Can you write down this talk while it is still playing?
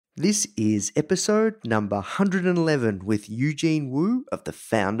This is episode number 111 with Eugene Wu of the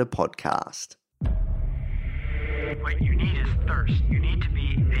Founder Podcast. What you need is thirst. You need to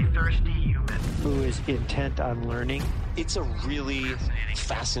be a thirsty human who is intent on learning. It's a really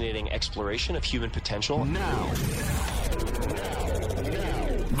fascinating exploration of human potential. Now,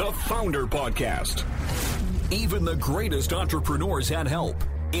 the Founder Podcast. Even the greatest entrepreneurs had help.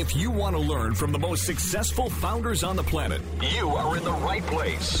 If you want to learn from the most successful founders on the planet, you are in the right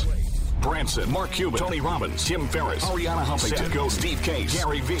place. Branson, Mark Cuban, Tony Robbins, Tim Ferriss, Ariana Huffington, Seth Godin, Steve Case,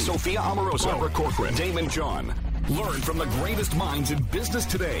 Gary Vee, Sophia Amoruso, Barbara Corcoran, Damon John. Learn from the greatest minds in business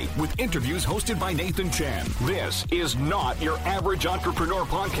today with interviews hosted by Nathan Chan. This is not your average entrepreneur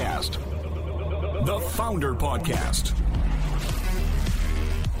podcast. The Founder Podcast.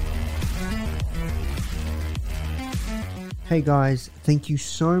 Hey guys, thank you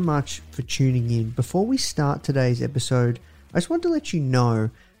so much for tuning in. Before we start today's episode, I just want to let you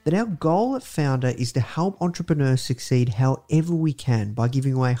know that our goal at Founder is to help entrepreneurs succeed however we can by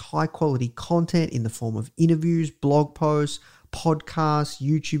giving away high quality content in the form of interviews, blog posts, podcasts,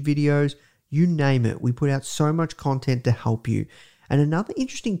 YouTube videos, you name it. We put out so much content to help you. And another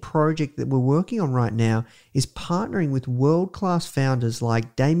interesting project that we're working on right now is partnering with world-class founders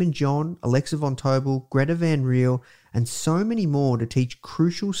like Damon John, Alexa Von Tobel, Greta Van Riel, and so many more to teach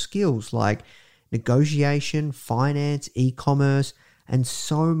crucial skills like negotiation, finance, e-commerce, and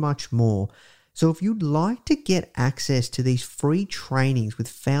so much more. So if you'd like to get access to these free trainings with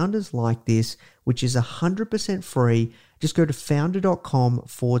founders like this, which is 100% free, just go to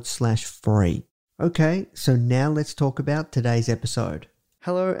founder.com/free. Okay, so now let's talk about today's episode.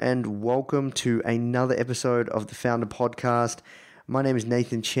 Hello and welcome to another episode of the Founder Podcast. My name is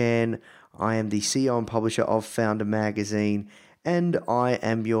Nathan Chan. I am the CEO and publisher of Founder Magazine, and I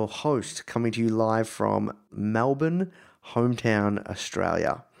am your host coming to you live from Melbourne, hometown,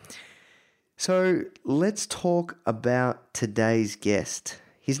 Australia. So let's talk about today's guest.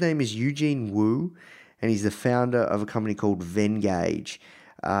 His name is Eugene Wu, and he's the founder of a company called Venngage.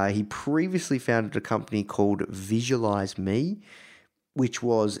 He previously founded a company called Visualize Me, which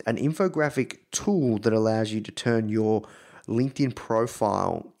was an infographic tool that allows you to turn your LinkedIn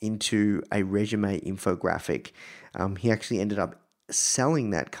profile into a resume infographic. He actually ended up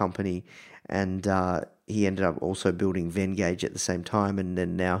selling that company, and he ended up also building Venngage at the same time, and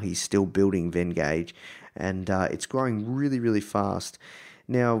then now he's still building Venngage, and it's growing really, really fast.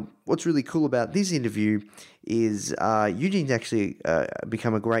 Now, what's really cool about this interview is Eugene's actually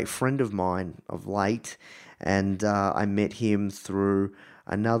become a great friend of mine of late, and I met him through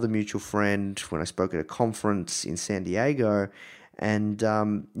another mutual friend when I spoke at a conference in San Diego, and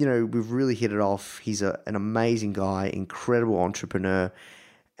we've really hit it off. He's an amazing guy, incredible entrepreneur,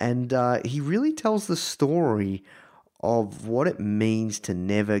 and he really tells the story of what it means to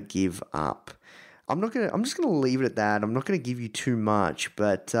never give up. I'm just gonna leave it at that. I'm not gonna give you too much,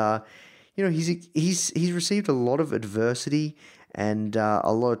 but he's received a lot of adversity and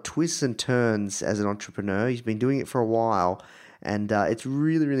a lot of twists and turns as an entrepreneur. He's been doing it for a while, and it's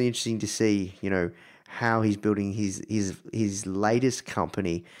really, really interesting to see how he's building his latest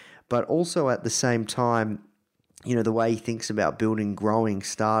company, but also at the same time, the way he thinks about building, growing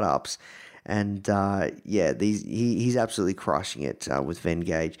startups. And he's absolutely crushing it with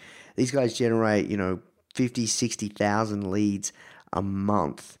Venngage. These guys generate 50, 60,000 leads a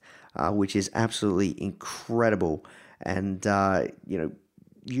month, which is absolutely incredible. And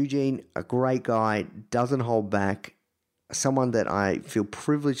Eugene, a great guy, doesn't hold back, someone that I feel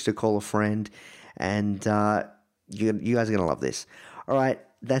privileged to call a friend, and you guys are going to love this. All right,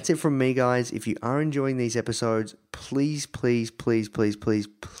 that's it from me, guys. If you are enjoying these episodes, please, please, please, please, please,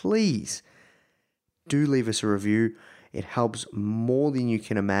 please do leave us a review. It helps more than you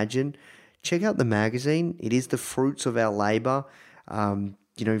can imagine. Check out the magazine. It is the fruits of our labor.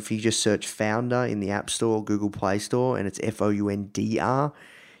 If you just search Founder in the App Store, Google Play Store, and it's FOUNDR,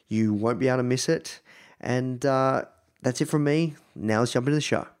 you won't be able to miss it. And that's it from me. Now let's jump into the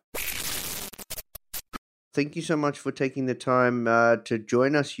show. Thank you so much for taking the time to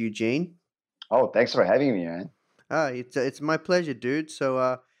join us, Eugene. Oh, thanks for having me, man. It's my pleasure, dude.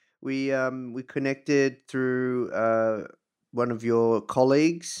 So we connected through one of your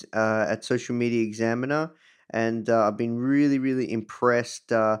colleagues at Social Media Examiner, and I've been really, really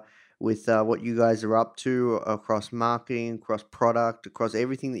impressed with what you guys are up to across marketing, across product, across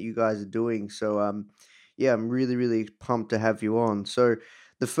everything that you guys are doing. So I'm really, really pumped to have you on. So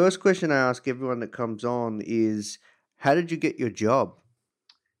the first question I ask everyone that comes on is, how did you get your job?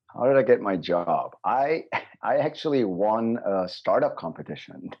 How did I get my job? I actually won a startup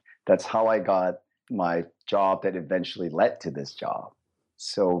competition. That's how I got my job that eventually led to this job.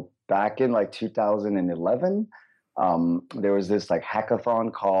 So back in like 2011, there was this like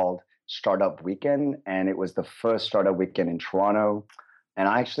hackathon called Startup Weekend, and it was the first Startup Weekend in Toronto. And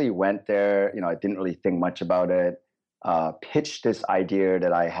I actually went there. I didn't really think much about it. Pitched this idea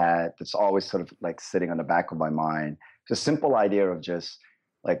that I had that's always sort of like sitting on the back of my mind. It's a simple idea of just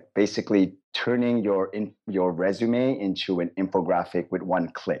like basically turning your resume into an infographic with one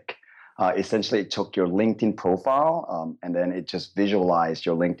click. Essentially, it took your LinkedIn profile and then it just visualized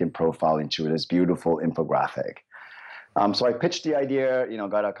your LinkedIn profile into this beautiful infographic. So I pitched the idea,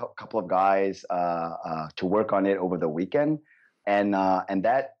 got a couple of guys to work on it over the weekend, and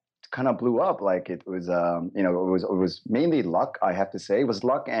that kind of blew up. Like it was, it was mainly luck. I have to say, it was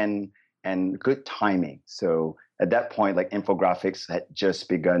luck and good timing. So at that point, like infographics had just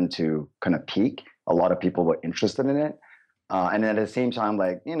begun to kind of peak. A lot of people were interested in it. And at the same time,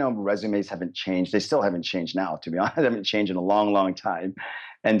 like, resumes haven't changed. They still haven't changed now, to be honest. They haven't changed in a long, long time.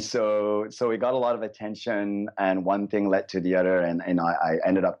 And so we got a lot of attention, and one thing led to the other. And I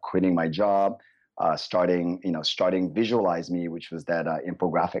ended up quitting my job, starting Visualize Me, which was that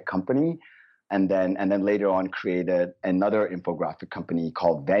infographic company. And then later on created another infographic company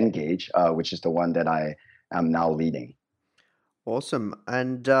called Venngage, which is the one that I am now leading. Awesome.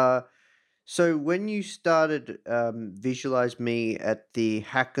 And so when you started Visualize Me at the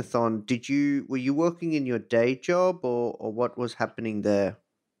hackathon, were you working in your day job or what was happening there?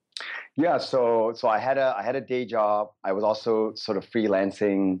 Yeah, so I had a day job. I was also sort of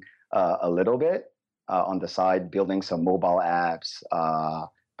freelancing a little bit on the side, building some mobile apps.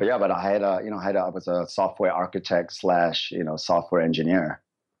 But I was a software architect slash software engineer.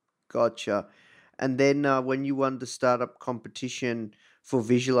 Gotcha. And then when you won the startup competition for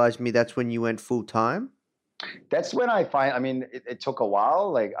Visualize Me, that's when you went full time? That's when it took a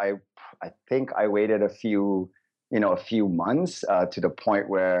while. Like I think I waited a few months to the point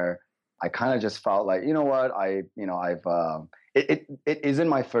where I kind of just felt like, it isn't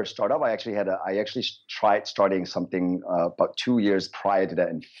my first startup. I actually tried starting something about 2 years prior to that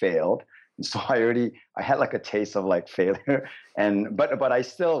and failed. And so I had like a taste of like failure, but I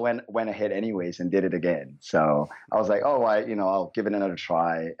still went ahead anyways and did it again. So I was like, I'll give it another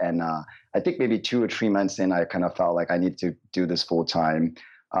try. And I think maybe 2 or 3 months in, I kind of felt like I need to do this full time.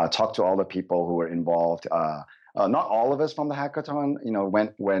 Talk to all the people who were involved. Not all of us from the hackathon,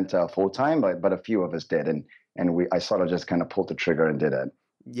 went full time, but a few of us did, and I sort of just kind of pulled the trigger and did it.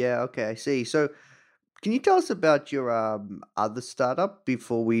 Yeah, okay, I see. So can you tell us about your other startup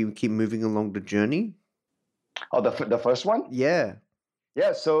before we keep moving along the journey? Oh, the first one? Yeah.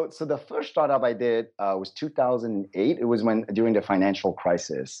 Yeah. So the first startup I did was 2008. It was during the financial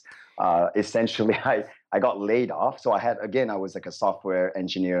crisis. Essentially, I got laid off. So I was like a software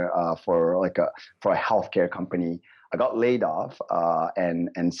engineer for a healthcare company. I got laid off,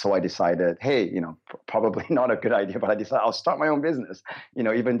 and so I decided, hey, probably not a good idea, but I decided I'll start my own business.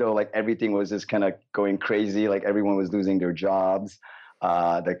 Even though like everything was just kind of going crazy, like everyone was losing their jobs,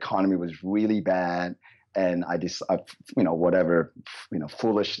 the economy was really bad, and I just,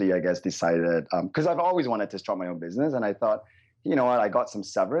 foolishly, I guess, decided because I've always wanted to start my own business, and I thought, what, I got some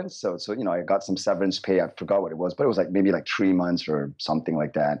severance. So I got some severance pay. I forgot what it was, but it was like maybe like 3 months or something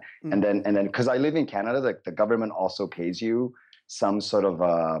like that. Mm. And then because I live in Canada, like the government also pays you some sort of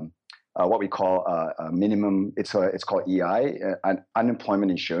what we call a minimum. It's called EI,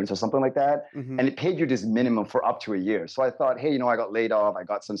 unemployment insurance or something like that. Mm-hmm. And it paid you this minimum for up to a year. So I thought, hey, I got laid off. I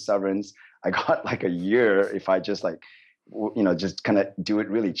got some severance. I got like a year if I just like, just kind of do it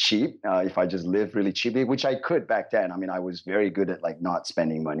really cheap. If I just live really cheaply, which I could back then. I mean, I was very good at like not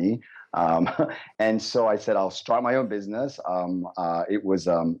spending money. And so I said, I'll start my own business. I was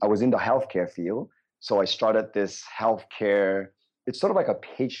in the healthcare field. So I started this healthcare. It's sort of like a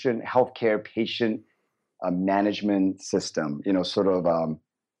healthcare patient management system, sort of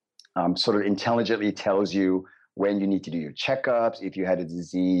intelligently tells you when you need to do your checkups, if you had a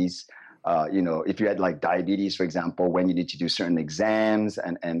disease, if you had like diabetes, for example, when you need to do certain exams,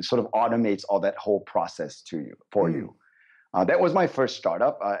 and sort of automates all that whole process for you. That was my first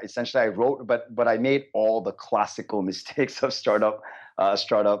startup. Essentially, I wrote, but I made all the classical mistakes of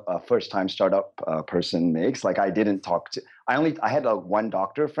first-time startup person makes. Like I didn't talk to. I had one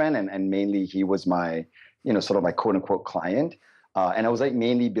doctor friend, and mainly he was my, sort of my quote unquote client, and I was like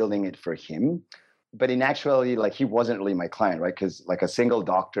mainly building it for him. But in actuality, like he wasn't really my client, right? Because like a single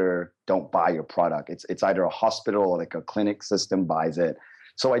doctor don't buy your product. It's either a hospital or like a clinic system buys it.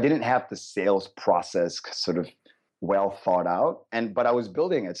 So I didn't have the sales process sort of well thought out. But I was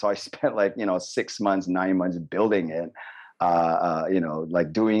building it. So I spent like, 6 months, 9 months building it,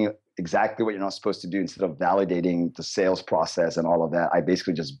 like doing exactly what you're not supposed to do. Instead of validating the sales process and all of that, I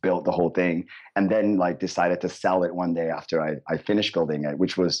basically just built the whole thing and then like decided to sell it one day after I finished building it,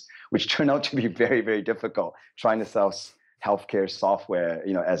 which turned out to be very, very difficult, trying to sell healthcare software,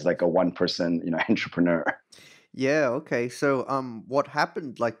 as like a one person, entrepreneur. Yeah, okay. So what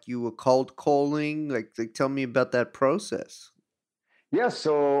happened? Like you were cold calling? Like tell me about that process. Yeah,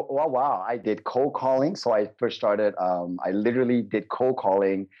 so wow, I did cold calling. So I first started. I literally did cold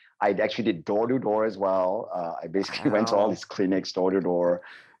calling. I actually did door to door as well. I basically went to all Wow. these clinics door to door,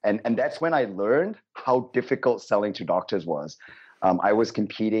 and that's when I learned how difficult selling to doctors was. I was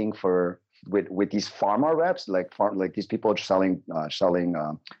competing with these pharma reps, like these people selling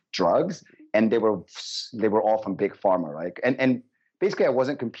drugs, and they were all from big pharma, right? And basically I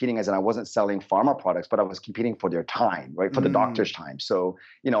wasn't competing as in I wasn't selling pharma products, but I was competing for their time, right? For the Mm, doctor's time. So,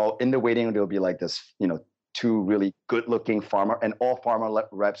 in the waiting room, there'll be like this, two really good looking pharma, and all pharma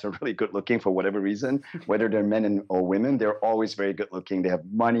reps are really good looking for whatever reason, whether they're men or women, they're always very good looking. They have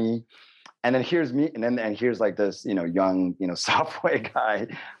money, and then here's me, and here's like this, young, software guy,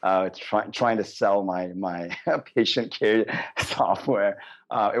 trying to sell my patient care software.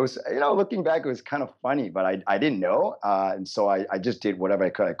 It was, looking back, it was kind of funny, but I didn't know, and so I just did whatever I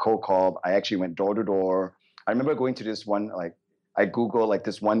could. I cold called. I actually went door to door. I remember going to this one, like I Googled like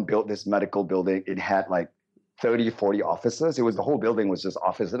this medical building. It had like 30, 40 offices. The whole building was just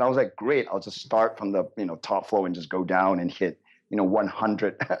office, and I was like, great. I'll just start from the top floor and just go down and hit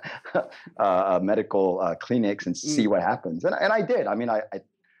 100 medical clinics and see mm. what happens. And I did. I mean,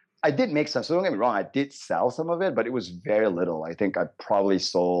 I did make some. So don't get me wrong. I did sell some of it, but it was very little. I think I probably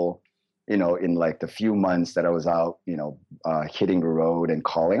sold, in like the few months that I was out, hitting the road and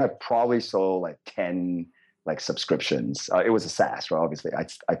calling, I probably sold like 10 like subscriptions. It was a SaaS, right? Obviously,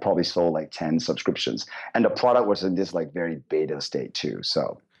 I probably sold like 10 subscriptions, and the product was in this like very beta state too.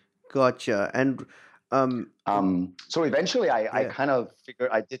 So Gotcha. And um so eventually I yeah. kind of figured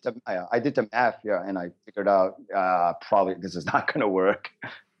I did the math, yeah, and I figured out probably this is not going to work.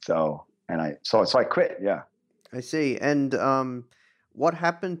 So so I quit. Yeah. I see. And what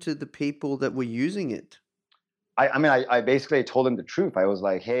happened to the people that were using it? I mean I basically told them the truth. I was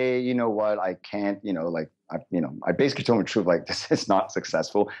like, hey, you know what? I can't, I basically told them the truth. Like this is not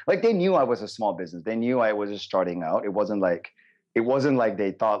successful. Like they knew I was a small business. They knew I was just starting out. It wasn't like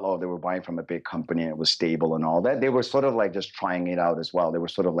they thought, oh, they were buying from a big company and it was stable and all that. They were sort of like just trying it out as well. They were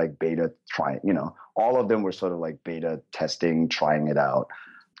sort of like beta trying, all of them were sort of like beta testing, trying it out.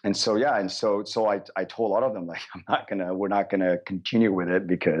 And so, yeah. And so I told a lot of them, like, we're not gonna continue with it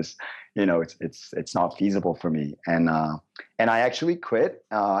because, it's not feasible for me. And I actually quit.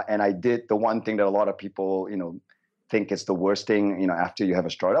 And I did the one thing that a lot of people, think it's the worst thing, after you have a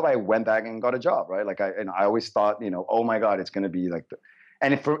startup. I went back and got a job, right? Like I always thought, oh my God, it's going to be like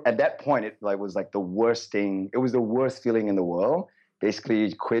at that point, it like was like the worst thing. It was the worst feeling in the world,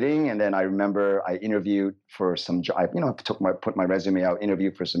 basically quitting. And then I remember I interviewed for some job, put my resume out,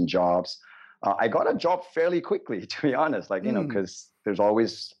 interviewed for some jobs. I got a job fairly quickly, to be honest, like, Mm, because there's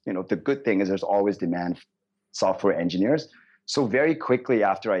always, the good thing is there's always demand for software engineers. So very quickly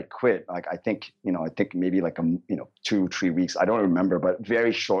after I quit, like I think maybe like 2-3 weeks, I don't remember, but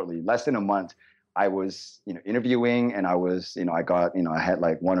very shortly, less than a month, I was interviewing, and I was I got I had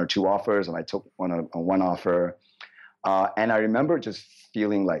like one or two offers, and I took one offer, and I remember just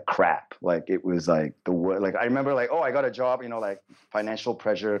feeling like crap. Like it was like like I remember like, oh, I got a job, like financial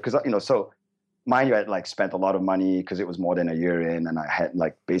pressure, because so mind you, I had like spent a lot of money because it was more than a year in, and I had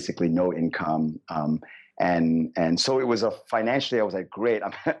like basically no income. And so it was financially, I was like, great,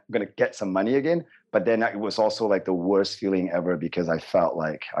 I'm gonna get some money again. But then it was also like the worst feeling ever because I felt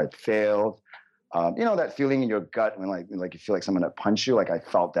like I'd failed. That feeling in your gut when like you feel like someone had punched you. Like I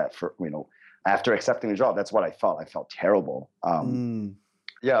felt that for after accepting the job, that's what I felt. I felt terrible. mm.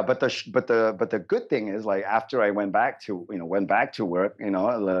 Yeah, but the good thing is like after I went back to work,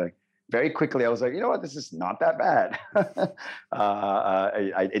 like very quickly I was like, you know what, this is not that bad.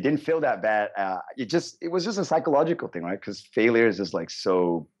 It didn't feel that bad. It was just a psychological thing, right? Because failure is just like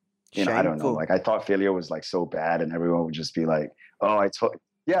so, I don't know. Shameful. Like I thought failure was like so bad, and everyone would just be like, oh,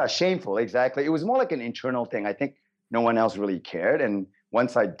 yeah, shameful, exactly. It was more like an internal thing. I think no one else really cared, and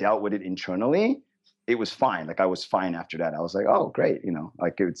once I dealt with it internally, it was fine. Like I was fine after that. I was like, oh, great,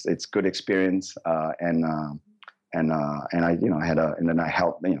 like it's good experience, and I and then I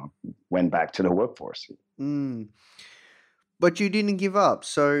helped went back to the workforce. Mm. But you didn't give up.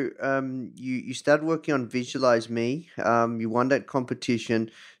 So you started working on Visualize Me. You won that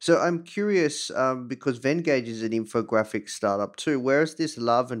competition. So I'm curious because Venngage is an infographics startup too. Where does this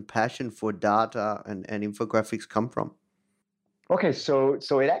love and passion for data and infographics come from? Okay, so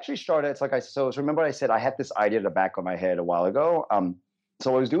it actually started. It's like so remember I said I had this idea at the back of my head a while ago.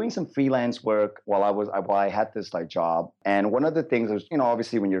 So I was doing some freelance work while I had this like job, and one of the things was,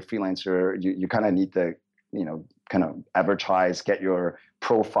 obviously when you're a freelancer, you kind of need to, kind of advertise, get your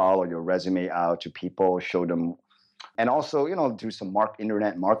profile or your resume out to people, show them, and also, do some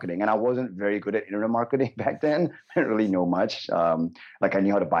internet marketing. And I wasn't very good at internet marketing back then. I didn't really know much. Like I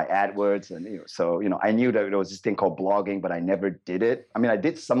knew how to buy AdWords, and so I knew that there was this thing called blogging, but I never did it. I mean, I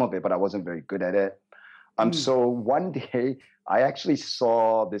did some of it, but I wasn't very good at it. So one day I actually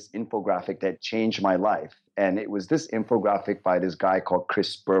saw this infographic that changed my life, and it was this infographic by this guy called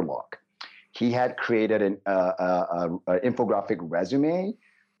Chris Spurlock. He had created an infographic resume.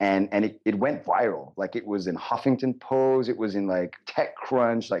 And it went viral. Like it was in Huffington Post. It was in like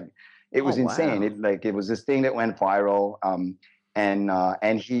TechCrunch. Like it was insane. Wow. It was this thing that went viral. And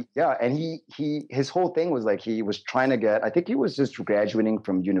his whole thing was like he was trying to get. I think he was just graduating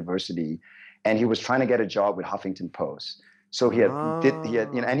from university, and he was trying to get a job with Huffington Post. So and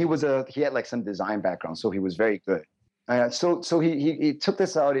he had like some design background, so he was very good. So he took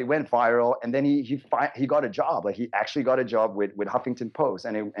this out. It went viral, and then he got a job. Like he actually got a job with Huffington Post,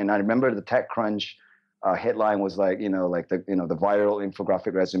 and I remember the TechCrunch headline was like the viral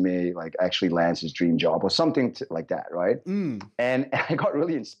infographic resume like actually lands his dream job or something like that, right? And I got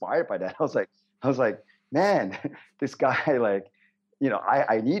really inspired by that. I was like, man, this guy like.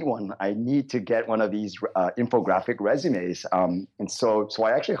 I need one. I need to get one of these infographic resumes. And so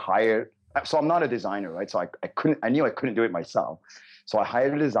I actually hired. So I'm not a designer, right? So I knew I couldn't do it myself. So I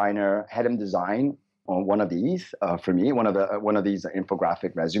hired a designer, had him design one of these for me, one of these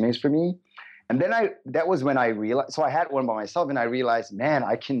infographic resumes for me. And then that was when I realized. So I had one by myself, and I realized, man,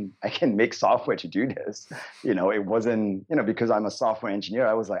 I can make software to do this. It wasn't because I'm a software engineer.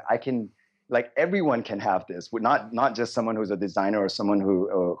 I was like, I can. Like everyone can have this, but not just someone who's a designer or someone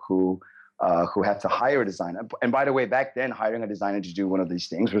who had to hire a designer. And by the way, back then, hiring a designer to do one of these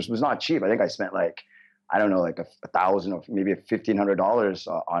things was not cheap. I think I spent like, I don't know, like $1,000 or maybe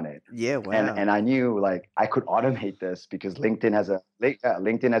 $1,500 on it. Yeah, wow. And I knew like I could automate this because LinkedIn has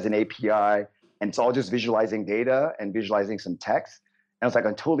an API, and it's all just visualizing data and visualizing some text. And I was like, I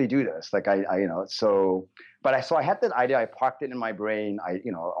can totally do this. Like I I had that idea. I parked it in my brain.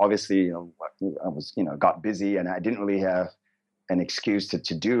 Obviously, I was, got busy, and I didn't really have an excuse to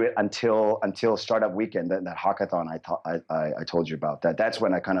do it until Startup Weekend, that hackathon I told you about. That's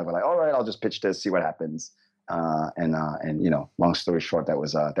when I kind of went like, all right, I'll just pitch this, see what happens. Long story short, that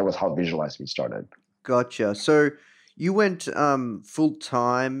was how Visualize Me started. Gotcha. So you went full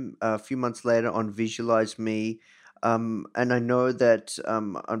time a few months later on Visualize Me. And I know that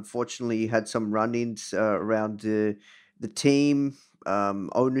unfortunately you had some run-ins around the team,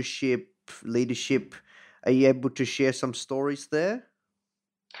 ownership, leadership. Are you able to share some stories there?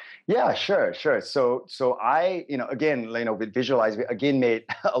 Yeah, sure. So I, again, with Visualize, we again made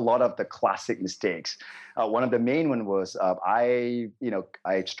a lot of the classic mistakes. One of the main one was I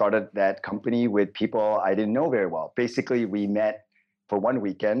started that company with people I didn't know very well. Basically, we met for one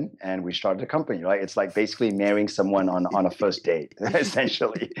weekend and we started a company, right? It's like basically marrying someone on a first date,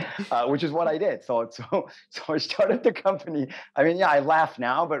 essentially, which is what I did. So I started the company. I mean, yeah, I laugh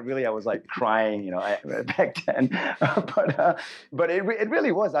now, but really I was like crying, back then. But it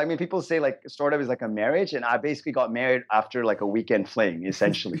really was. I mean, people say like startup is like a marriage, and I basically got married after like a weekend fling,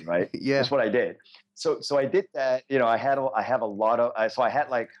 essentially, right? Yeah. That's what I did. So I did that. I have a lot of. So I had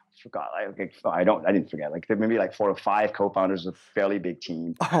like. I didn't forget. Like maybe like 4 or 5 co-founders, a fairly big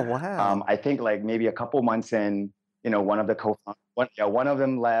team. Oh wow! I think like maybe a couple months in, one of the co-founders, one of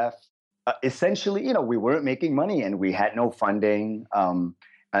them left. Essentially, we weren't making money and we had no funding, and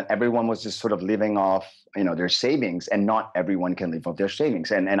everyone was just sort of living off, their savings, and not everyone can live off their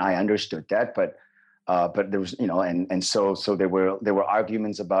savings, and I understood that, but there was, and so there were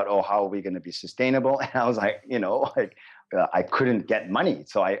arguments about, how are we going to be sustainable? And I was like, I couldn't get money.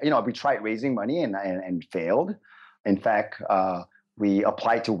 So we tried raising money and failed. In fact, we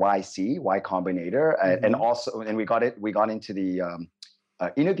applied to Y Combinator, and we got into the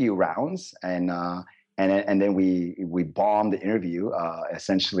interview rounds, and then we bombed the interview.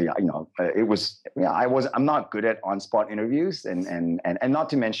 Essentially, it was, I'm not good at on-spot interviews, and not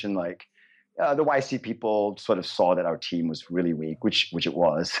to mention like. The YC people sort of saw that our team was really weak, which it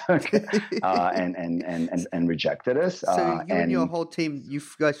was, and rejected us. So you and your whole team, you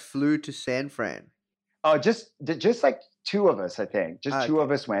guys flew to San Fran? Just like 2 of us, I think. Just 2 of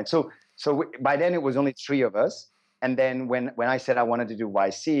us went. So by then it was only 3 of us. And then when I said I wanted to do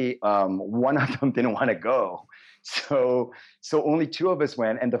YC, one of them didn't want to go. So only two of us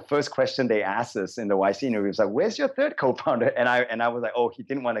went. And the first question they asked us in the YC interview was like, "Where's your third co-founder?" And I was like, "Oh, he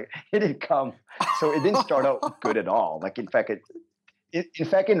didn't come." So it didn't start out good at all. Like in fact,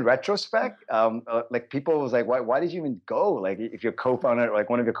 in retrospect, like people was like, why did you even go? Like if your co-founder,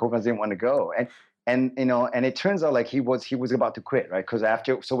 like one of your co-founders didn't want to go. And it turns out like he was about to quit, right? Because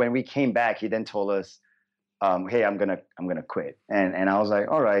so when we came back, he then told us, "Hey, I'm gonna quit." And I was like,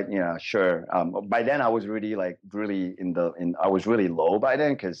 "All right, yeah, sure." By then I was really I was really low by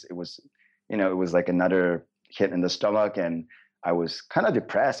then, because it was like another hit in the stomach, and I was kind of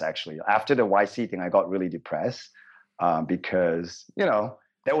depressed actually. After the YC thing, I got really depressed, because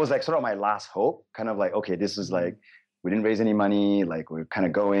that was like sort of my last hope. Kind of like, okay, this is like, we didn't raise any money, like we're kind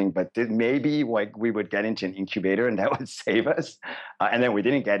of going, but maybe like we would get into an incubator and that would save us. And then we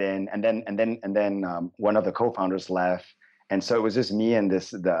didn't get in, and then one of the co-founders left, and so it was just me and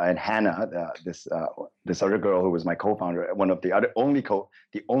and Hannah, this other girl who was my co-founder, one of the only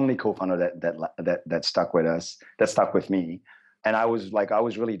co-founder that stuck with us, that stuck with me. And I was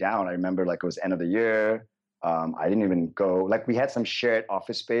really down. I remember like it was end of the year. I didn't even go. Like we had some shared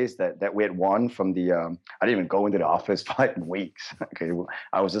office space that we had won from the. I didn't even go into the office for like weeks. Okay,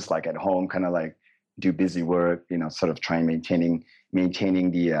 I was just like at home, kind of like do busy work, sort of trying maintaining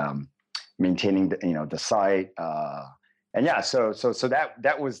the the site. And yeah, so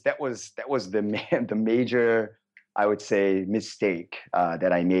that was the major, I would say, mistake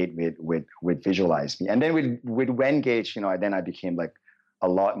that I made with Visualize Me. And then with Venngage, then I became like a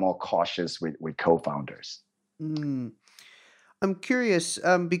lot more cautious with co-founders. I'm curious,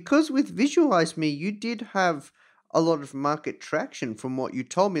 because with Visualize Me, you did have a lot of market traction from what you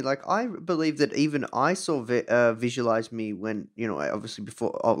told me. Like, I believe that even I saw Visualize Me when, obviously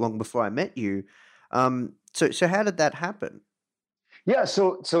long before I met you. So how did that happen? Yeah,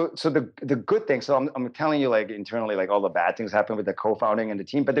 so the good thing, so I'm telling you, like internally, like all the bad things happened with the co-founding and the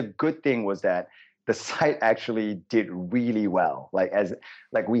team, but the good thing was that the site actually did really well. Like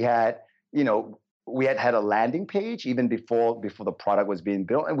we had, we had a landing page even before the product was being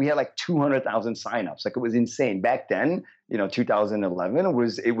built, and we had like 200,000 signups. Like it was insane back then. 2011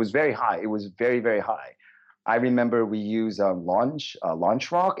 it was very high. It was very, very high. I remember we used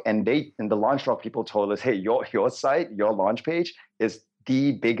LaunchRock, and the LaunchRock people told us, "Hey, your site, your launch page is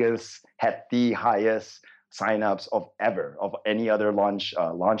the biggest, had the highest signups of any other launch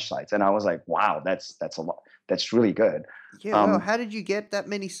sites." And I was like, "Wow, that's a lot. That's really good." Yeah. Well, how did you get that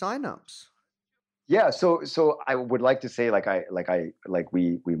many signups? Yeah, so I would like to say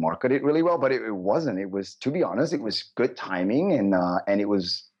we marketed it really well, but it wasn't. It was, to be honest, it was good timing, and it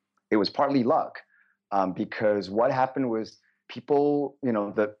was partly luck, because what happened was people,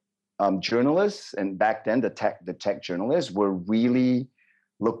 the journalists, and back then the tech journalists were really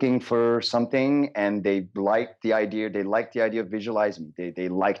looking for something, and they liked the idea. They liked the idea of Visualize Me. They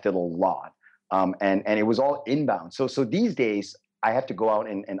liked it a lot, and it was all inbound. So these days, I have to go out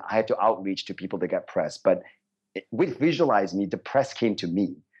and I have to outreach to people to get press. But with Visualize Me, the press came to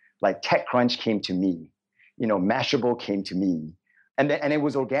me. Like TechCrunch came to me. Mashable came to me. And it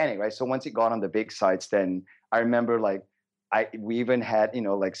was organic, right? So once it got on the big sites, then I remember we even had,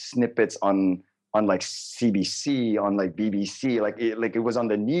 like snippets on like CBC, on like BBC, like it was on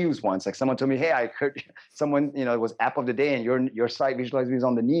the news once. Like someone told me, "Hey, I heard someone, it was app of the day, and your site Visualize Me is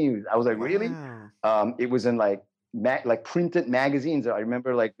on the news." I was like, "Really?" It was in like printed magazines. I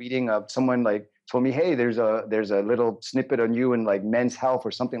remember like reading someone like told me, "Hey, there's a little snippet on you in like Men's Health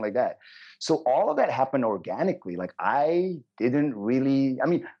or something like that." So all of that happened organically. Like I didn't really,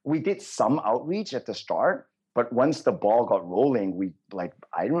 we did some outreach at the start, but once the ball got rolling, I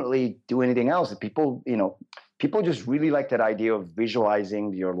didn't really do anything else. People just really like that idea of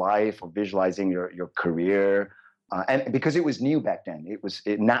visualizing your life or visualizing your career. And because it was new back then,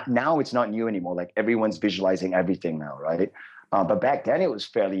 now it's not new anymore. Like everyone's visualizing everything now, right? But back then it was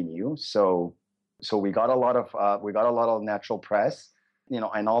fairly new. So we got a lot of natural press,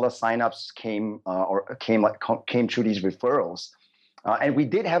 and all the signups came through these referrals. And we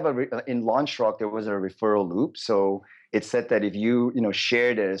did have in LaunchRock, there was a referral loop. So it said that if you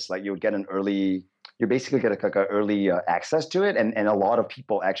share this, like you would get you basically get like an early access to it, and a lot of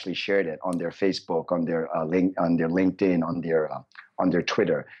people actually shared it on their Facebook, on their LinkedIn, on their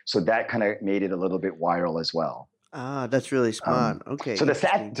Twitter. So that kind of made it a little bit viral as well. Ah, that's really smart. Okay. So the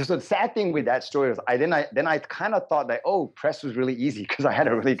sad thing with that story was I kind of thought that, oh, press was really easy because I had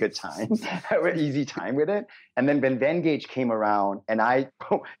a really good time, a really easy time with it. And then when Venngage came around and I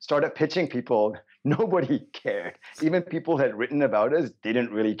started pitching people, nobody cared. Even people that had written about us didn't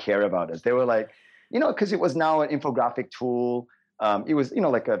really care about us. They were like, because it was now an infographic tool. It was, it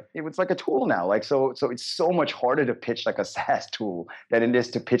was like a tool now. Like, so it's so much harder to pitch like a SaaS tool than it is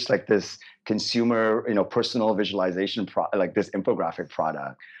to pitch like this consumer, personal visualization, like this infographic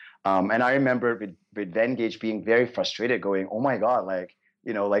product. And I remember with Venngage being very frustrated, going, "Oh my God, like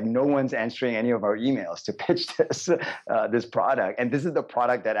no one's answering any of our emails to pitch this product. And this is the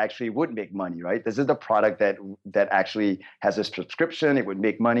product that actually would make money, right? This is the product that actually has a subscription. It would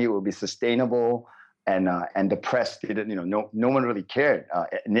make money. It would be sustainable." And the press didn't, no one really cared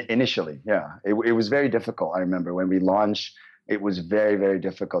initially. Yeah, it was very difficult. I remember when we launched, it was very, very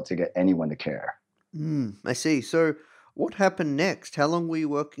difficult to get anyone to care. I see. So what happened next? How long were you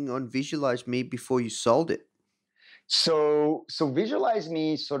working on Visualize Me before you sold it? So Visualize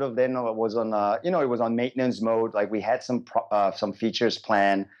Me sort of then was on, it was on maintenance mode. Like we had some features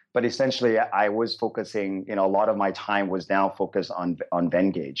planned, but essentially I was focusing, a lot of my time was now focused on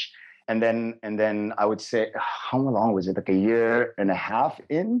Venngage. And then I would say, how long was it? Like a year and a half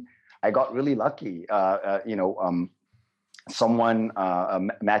in, I got really lucky. Someone,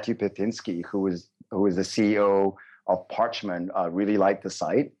 Matthew Petinsky, who is the CEO of Parchment, really liked the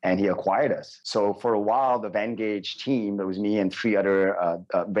site, and he acquired us. So for a while, the Venngage team, there was me and three other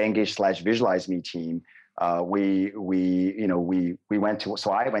Venngage/Visualize Me team. We went to.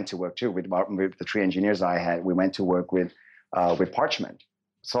 So I went to work too with the three engineers I had. We went to work with Parchment.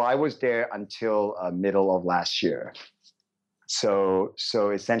 So I was there until middle of last year. So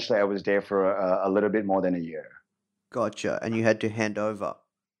essentially, I was there for a little bit more than a year. Gotcha. And you had to hand over.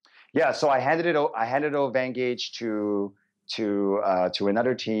 Yeah. So I handed over Venngage to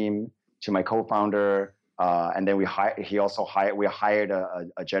another team, to my co-founder, and then we hired a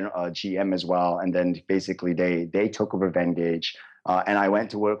GM as well. And then basically they took over Venngage, and I went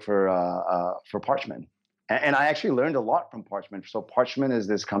to work for Parchment. And I actually learned a lot from Parchment. So Parchment is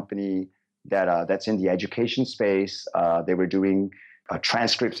this company that's in the education space. They were doing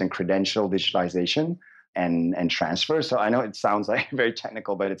transcripts and credential visualization and transfer. So I know it sounds like very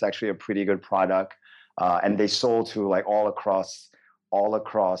technical, but it's actually a pretty good product. And they sold to like all across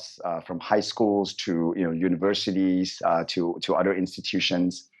from high schools to universities to other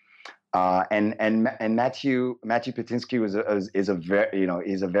institutions. And Matthew Petinsky is a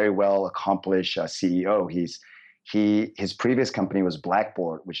very well accomplished CEO. His previous company was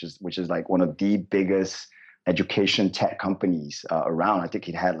Blackboard, which is like one of the biggest education tech companies around. I think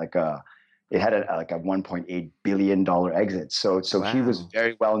it had like a $1.8 billion exit. So wow. He was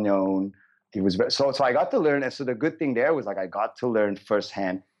very well known. He was so I got to learn. And so the good thing there was like I got to learn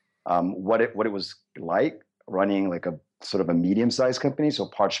firsthand what it was like running like a sort of a medium-sized company. So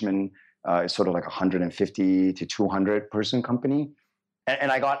Parchment is sort of like 150 to 200 person company.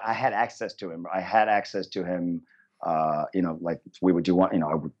 And I had access to him. I had access to him, like we would do one,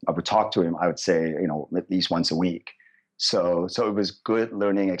 I would talk to him, I would say, at least once a week. So it was good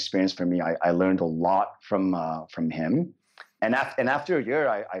learning experience for me. I learned a lot from him. And after a year,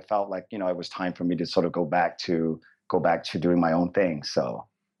 I felt like, it was time for me to sort of go back to doing my own thing. So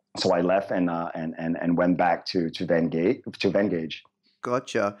I left and went back to Venngage.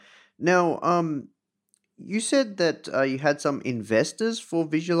 Gotcha. Now, you said that you had some investors for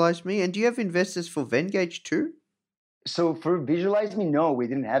Visualize Me, and do you have investors for Venngage too? So for Visualize Me, no, we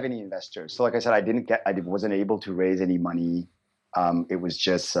didn't have any investors. So like I said, I wasn't able to raise any money. It was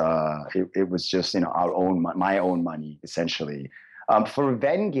just my own money essentially. For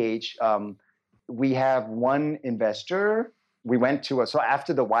Venngage, we have one investor. We went to so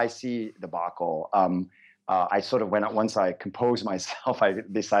after the YC debacle, I sort of once I composed myself, I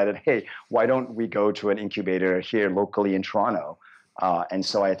decided, hey, why don't we go to an incubator here locally in Toronto? And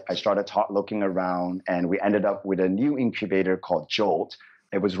so I started looking around, and we ended up with a new incubator called Jolt.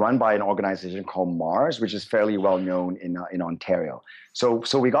 It was run by an organization called Mars, which is fairly well known in Ontario. So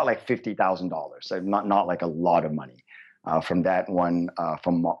we got like $50,000, so not like a lot of money from that one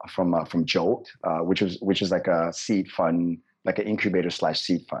from Jolt, which is like a seed fund, like an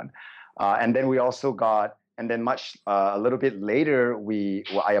incubator/seed fund. And then we also got, and then a little bit later,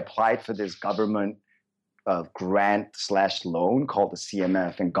 I applied for this government grant/loan called the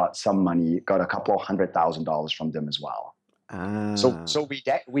CMF and got some money, got a couple of $100,000 from them as well. So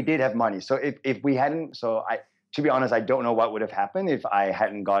we did have money. So if we hadn't, to be honest, I don't know what would have happened if I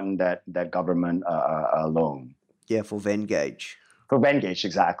hadn't gotten that government loan. Yeah, for Venngage. For Venngage,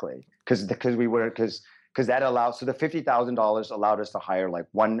 exactly, because that allowed, so the $50,000 allowed us to hire like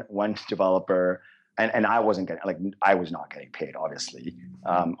one developer, and I was not getting paid, obviously.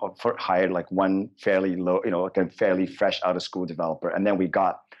 Hired like one fairly low, like a fairly fresh out of school developer, and then we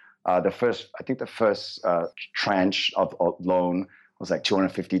got the first tranche of loan was like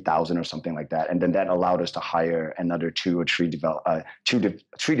 250,000 or something like that. And then that allowed us to hire another three developers.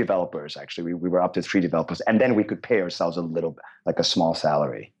 Actually, we were up to 3 developers, and then we could pay ourselves a little, like a small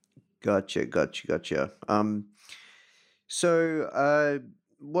salary. Gotcha.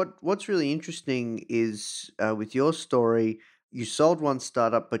 What's really interesting is with your story, you sold one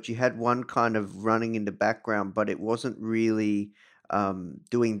startup, but you had one kind of running in the background, but it wasn't really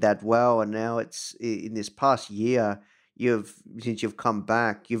doing that well. And now it's in this past year, since you've come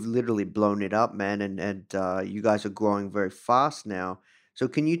back, you've literally blown it up, man, and you guys are growing very fast now. So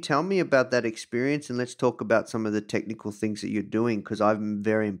can you tell me about that experience, and let's talk about some of the technical things that you're doing, because I'm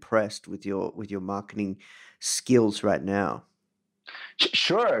very impressed with your marketing skills right now.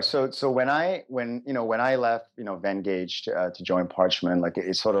 Sure. So when I left, Venngage to join Parchment, like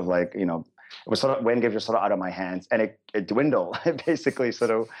it's sort of like, it was sort of, Venngage was sort of out of my hands, and it dwindled basically.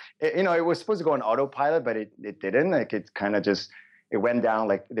 Sort of, it was supposed to go on autopilot, but it didn't. Like it kind of just, it went down.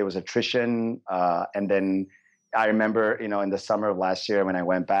 Like there was attrition, and then I remember, in the summer of last year when I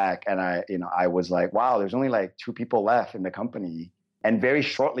went back, and I was like, wow, there's only like 2 people left in the company. And very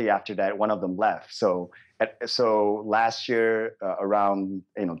shortly after that, one of them left. So last year, around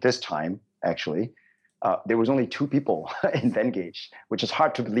this time, actually, there was only 2 people in Venngage, which is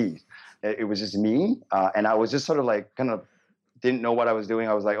hard to believe. It was just me, and I was just sort of like kind of didn't know what I was doing.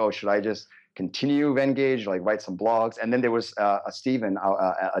 I was like, oh, should I just continue Venngage, like write some blogs? And then there was Steven,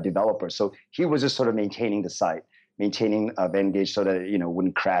 a developer. So he was just sort of maintaining the site, maintaining Venngage so that it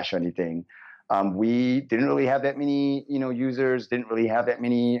wouldn't crash or anything. We didn't really have that many, users, didn't really have that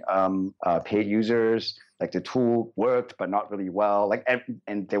many paid users. Like the tool worked, but not really well.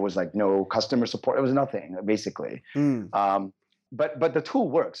 And there was like no customer support. It was nothing, basically. But the tool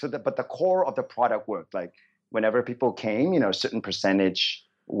worked. But the core of the product worked. Like whenever people came, a certain percentage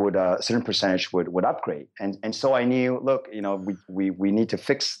would upgrade. And so I knew, look, we need to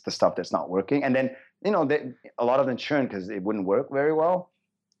fix the stuff that's not working. And then, a lot of them churned because it wouldn't work very well.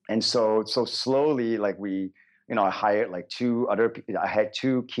 And so slowly, like I hired like 2 other people. I had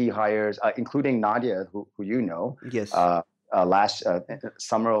 2 key hires, including Nadia, who Yes. Last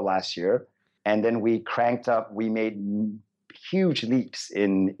summer of last year. And then we cranked up. We made huge leaps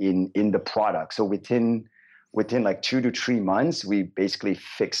in the product. So within like 2 to 3 months, we basically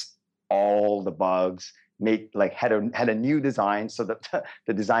fixed all the bugs. Had a new design. So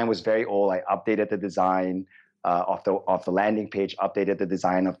the design was very old. I updated the design. Of the landing page, updated the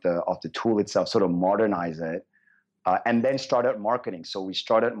design of the tool itself, sort of modernize it, and then started marketing. So we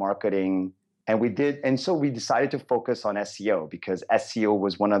started marketing, and so we decided to focus on SEO because SEO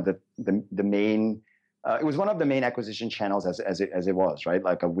was one of the main. It was one of the main acquisition channels as it was, right?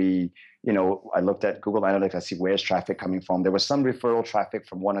 Like I looked at Google Analytics. I see where's traffic coming from. There was some referral traffic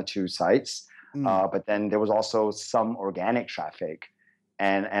from 1 or 2 sites, but then there was also some organic traffic.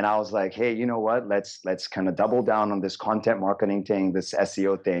 And I was like, hey, you know what? Let's kind of double down on this content marketing thing, this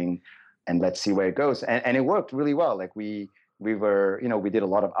SEO thing, and let's see where it goes. And it worked really well. Like we were, we did a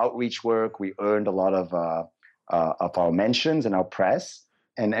lot of outreach work. We earned a lot of our mentions in our press.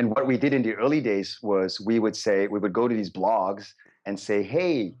 And what we did in the early days was we would go to these blogs and say,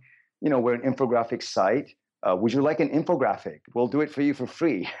 hey, we're an infographic site. Would you like an infographic? We'll do it for you for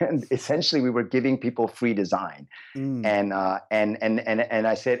free. And essentially, we were giving people free design. And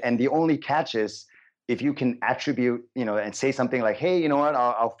I said, and the only catch is if you can attribute, and say something like, hey, you know what,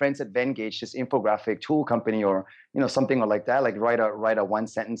 our friends at Venngage, this infographic tool company, or something like that, like write a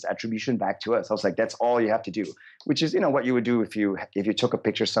 1-sentence attribution back to us. I was like, that's all you have to do, which is what you would do if you took a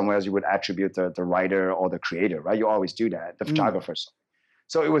picture somewhere else, you would attribute the writer or the creator, right? You always do that, the photographers.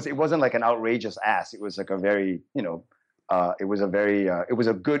 So it wasn't like an outrageous ask. It was like a very, it was a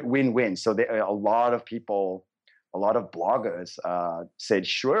good win-win. So a lot of people, a lot of bloggers said,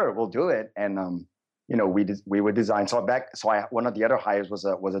 sure, we'll do it. And, we would design. So one of the other hires was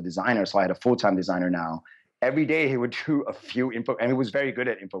a designer. So I had a full-time designer now. Every day he would do a few and he was very good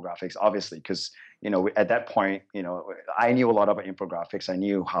at infographics, obviously, because, at that point, I knew a lot about infographics. I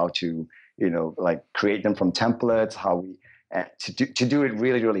knew how to, like create them from templates, to do it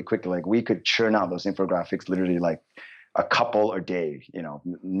really, really quickly. Like we could churn out those infographics literally like a couple a day,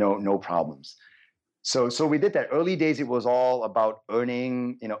 no problems. So we did that. Early days, it was all about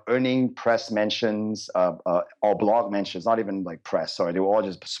earning press mentions, or blog mentions, not even like press. Sorry, they were all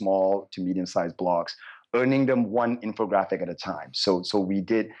just small to medium-sized blogs, earning them 1 infographic at a time. So we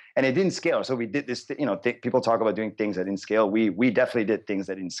did, and it didn't scale. So we did this, people talk about doing things that didn't scale. We definitely did things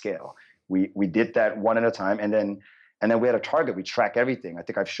that didn't scale. We did that 1 at a time, and then we had a target. We track everything. I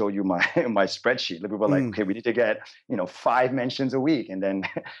think I've showed you my spreadsheet. We were like, okay, we need to get 5 mentions a week,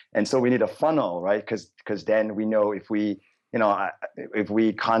 and so we need a funnel, right? Because then we know if we if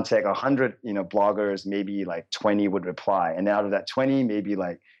we contact 100, bloggers, maybe like 20 would reply. And then out of that 20, maybe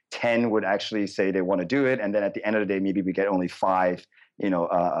like 10 would actually say they want to do it. And then at the end of the day, maybe we get only 5,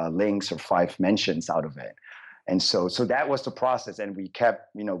 links or 5 mentions out of it. And so that was the process. And we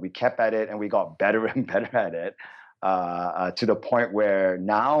kept at it, and we got better and better at it, to the point where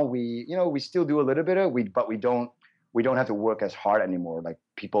now we still do a little bit of it, but we don't have to work as hard anymore. Like,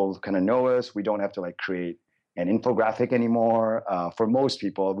 people kind of know us. We don't have to like create an infographic anymore. For most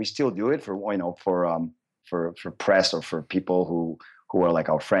people, we still do it for press or for people who are like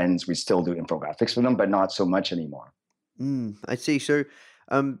our friends. We still do infographics for them, but not so much anymore. I see. So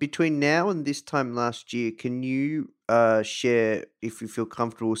between now and this time last year, can you share, if you feel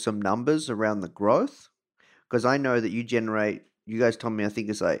comfortable, some numbers around the growth? Because I know that you guys told me, I think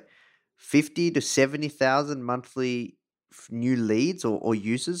it's like 50 to 70,000 monthly new leads or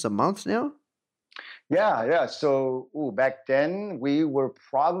users a month now. Yeah. So back then we were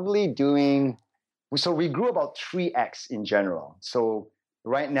probably we grew about 3x in general. So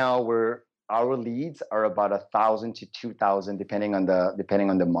right now our leads are about 1,000 to 2,000, depending on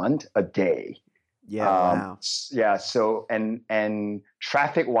the month, a day. Yeah. Wow. Yeah. So and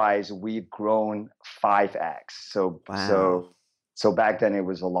traffic wise, we've grown 5x. Wow. So back then it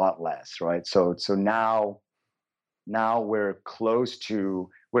was a lot less, right? So now we're close to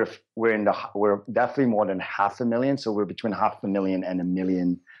we're definitely more than 500,000. So we're between 500,000 and 1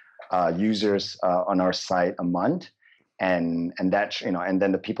 million users on our site a month. And that's, and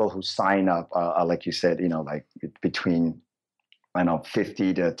then the people who sign up are, like you said, like between,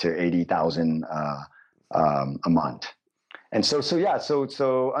 50 to 80,000 a month. And so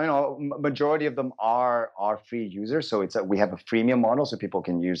majority of them are free users. So we have a freemium model, so people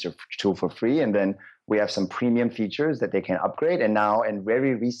can use your tool for free. And then we have some premium features that they can upgrade. And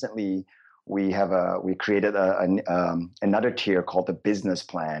very recently, we created another tier called the business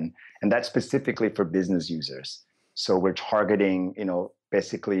plan. And that's specifically for business users. So we're targeting,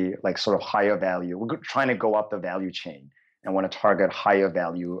 basically like sort of higher value. We're trying to go up the value chain and want to target higher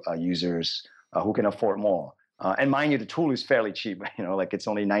value users who can afford more. And mind you, the tool is fairly cheap. Like it's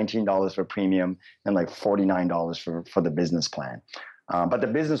only $19 for premium and like $49 for the business plan. But the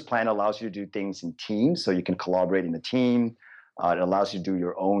business plan allows you to do things in teams, so you can collaborate in the team. It allows you to do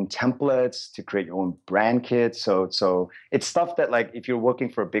your own templates, to create your own brand kits. So it's stuff that, like, if you're working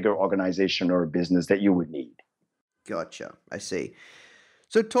for a bigger organization or a business, that you would need. Gotcha. I see.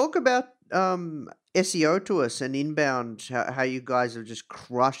 So talk about SEO to us and inbound, how you guys have just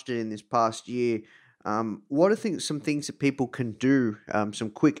crushed it in this past year. What are some things that people can do, some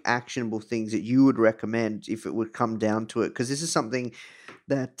quick actionable things that you would recommend if it would come down to it? Because this is something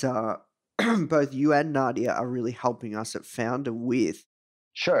that both you and Nadia are really helping us at Founder with.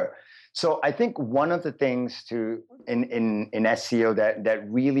 Sure. So I think one of the things in SEO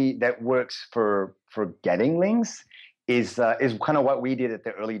that works for getting links is kind of what we did at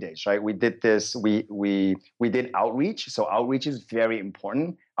the early days, right? We did this. We did outreach. So outreach is very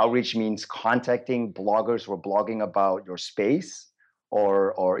important. Outreach means contacting bloggers who are blogging about your space,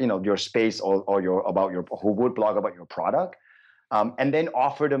 or your space, or who would blog about your product, and then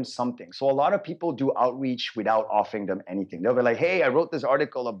offer them something. So a lot of people do outreach without offering them anything. They'll be like, "Hey, I wrote this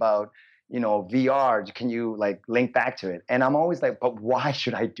article about VR. Can you like link back to it?" And I'm always like, "But why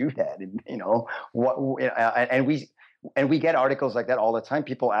should I do that?" And we get articles like that all the time.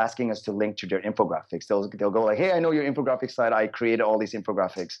 People asking us to link to their infographics. They'll go like, "Hey, I know your infographic site. I created all these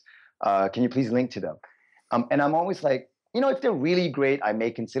infographics. Can you please link to them?" And I'm always like, if they're really great, I may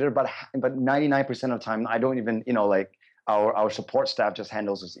consider. But 99% of the time, I don't even, like our support staff just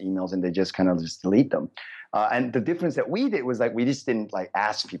handles those emails and they just kind of just delete them. And the difference that we did was like we just didn't like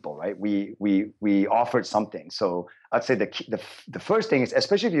ask people, right? We offered something. So I'd say the first thing is,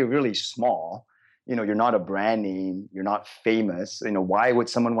 especially if you're really small. You're not a brand name, you're not famous. Why would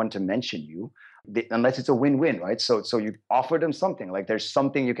someone want to mention you? Unless it's a win-win, right? So you offer them something. Like there's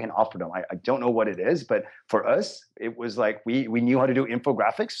something you can offer them. I don't know what it is, but for us, it was like we knew how to do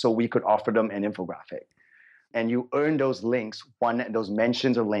infographics, so we could offer them an infographic. And you earn those links, those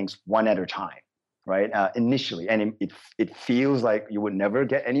mentions or links one at a time, right? Initially, and it feels like you would never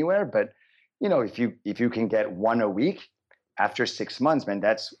get anywhere, but if you can get one a week. After 6 months, man,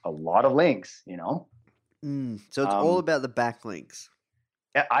 that's a lot of links, So it's all about the backlinks.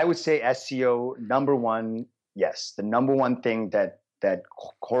 I would say SEO, number one, yes. The number one thing that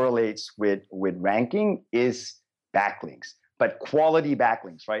correlates with ranking is backlinks, but quality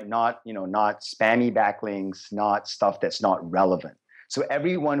backlinks, right? Not spammy backlinks, not stuff that's not relevant. So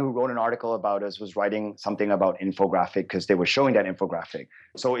everyone who wrote an article about us was writing something about infographic because they were showing that infographic.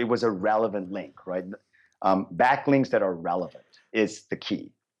 So it was a relevant link, right? backlinks that are relevant is the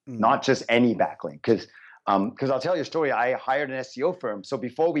key, not just any backlink. Because I'll tell you a story. I hired an SEO firm. So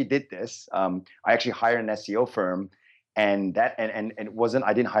before we did this, I actually hired an SEO firm, and it wasn't.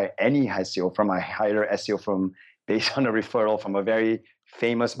 I didn't hire any SEO firm. I hired an SEO firm based on a referral from a very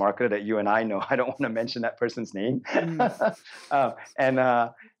famous marketer that you and I know. I don't want to mention that person's name. And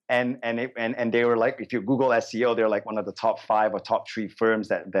they were like, if you Google SEO, they're like one of the top 5 or top 3 firms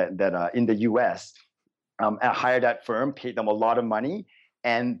that in the US. I hired that firm, paid them a lot of money,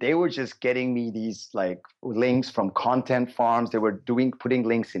 and they were just getting me these like links from content farms. They were putting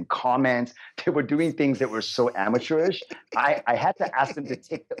links in comments. They were doing things that were so amateurish. I had to ask them to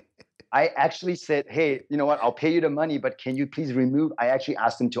take them. I actually said, hey, you know what? I'll pay you the money, but can you please remove? I actually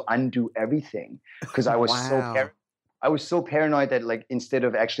asked them to undo everything because I was so paranoid that like instead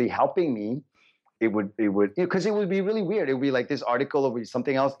of actually helping me, it would because it would be really weird. It would be like this article will be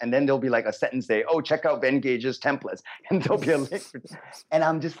something else, and then there'll be like a sentence say, oh, check out Vengage's templates, and there'll be a link. And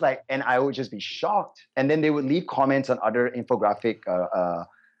I'm just like, and I would just be shocked. And then they would leave comments on other infographic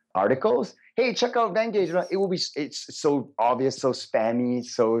articles. Hey, check out Venngage. It's so obvious, so spammy,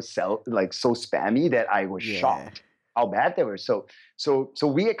 so spammy that I was shocked how bad they were. So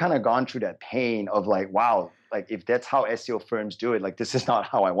we had kind of gone through that pain of like, wow, like if that's how SEO firms do it, like this is not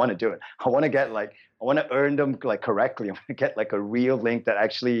how I want to do it. I want to earn them like correctly. I want to get like a real link that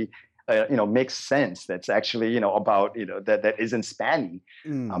actually makes sense. That's actually about that isn't spammy.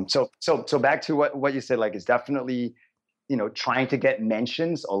 So back to what you said, like it's definitely trying to get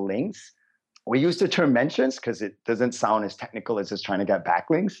mentions or links. We use the term mentions because it doesn't sound as technical as just trying to get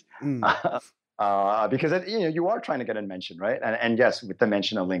backlinks. Because you are trying to get a mention, right? And yes, with the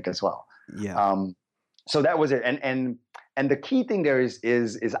mention a link as well. Yeah. So that was it. And the key thing there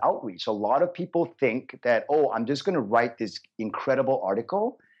is outreach. A lot of people think that, oh, I'm just going to write this incredible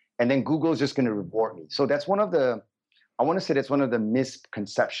article and then Google is just going to reward me. So that's one of the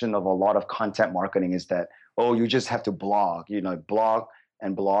misconception of a lot of content marketing is that, oh, you just have to blog, blog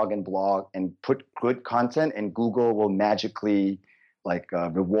and put good content and Google will magically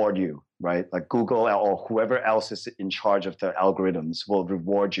reward you, right? Like Google or whoever else is in charge of the algorithms will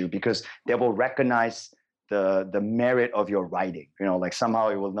reward you because they will recognize the merit of your writing. Like somehow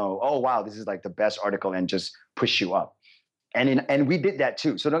it will know, oh wow, this is like the best article and just push you up. And we did that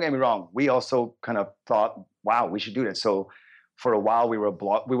too. So don't get me wrong. We also kind of thought, wow, we should do that. So for a while we were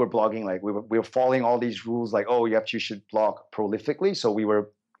blogging, like we were following all these rules, like, oh, you should blog prolifically. So we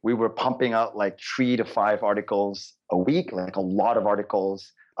were pumping out like 3 to 5 articles a week, like a lot of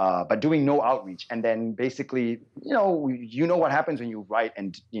articles, but doing no outreach. And then basically, what happens when you write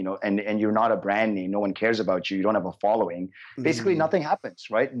and you're not a brand name, no one cares about you, you don't have a following. Basically, nothing happens,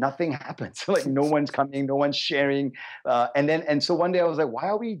 right? Nothing happens. Like no one's coming, no one's sharing. And so one day I was like, why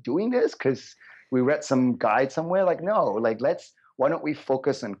are we doing this? Because we read some guide somewhere, like, no, like why don't we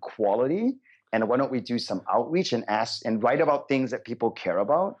focus on quality and why don't we do some outreach and ask and write about things that people care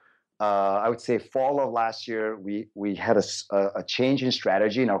about? I would say fall of last year, we had a change in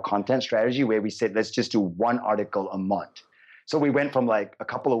strategy, in our content strategy, where we said, let's just do 1 article a month. So we went from like a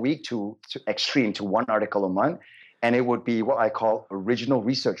couple of weeks to extreme to 1 article a month. And it would be what I call original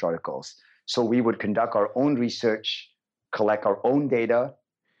research articles. So we would conduct our own research, collect our own data,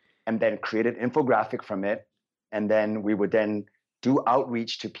 and then create an infographic from it. And then we would then do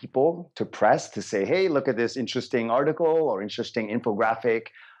outreach to people, to press, to say, hey, look at this interesting article or interesting infographic,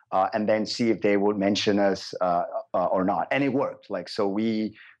 and then see if they would mention us or not. And it worked. Like, so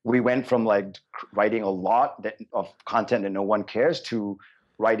we went from like writing a lot of content that no one cares to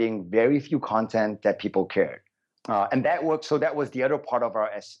writing very few content that people cared. And that worked. So that was the other part of our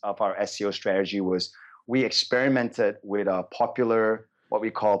SEO strategy was we experimented with popular, what we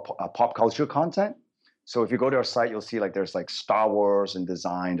call pop culture content. So if you go to our site, you'll see like there's like Star Wars and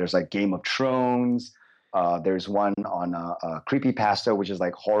design. There's like Game of Thrones. There's one on creepypasta, which is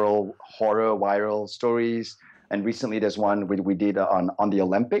like horror viral stories. And recently there's one we did on the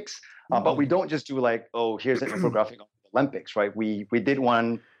Olympics. But we don't just do like, oh, here's an infographic on the Olympics, right? We did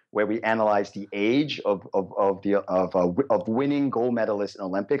one where we analyzed the age of winning gold medalists in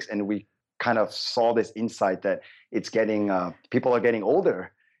Olympics, and we kind of saw this insight that it's getting people are getting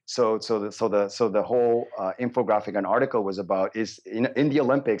older. So the whole infographic and article was about in the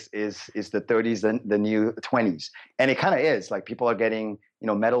Olympics is the 30s and the new 20s, and it kind of is like people are getting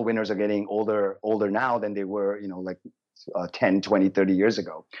medal winners are getting older now than they were 10, 20, 30 years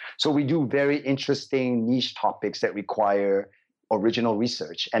ago. So we do very interesting niche topics that require original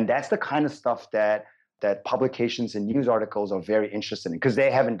research, and that's the kind of stuff that publications and news articles are very interested in because they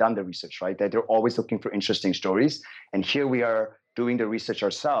haven't done the research, right? That they're always looking for interesting stories, and here we are doing the research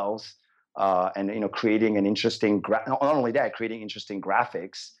ourselves, and creating an interesting not only that, creating interesting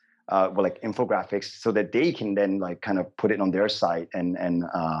graphics, like infographics, so that they can then like kind of put it on their site and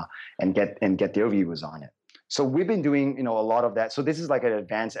get their viewers on it. So we've been doing a lot of that. So this is like an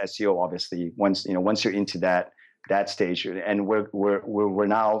advanced SEO, obviously. Once you're into that stage, and we're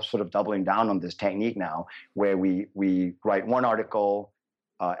now sort of doubling down on this technique now, where we write one article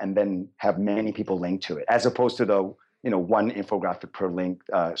and then have many people link to it, as opposed to the one infographic per link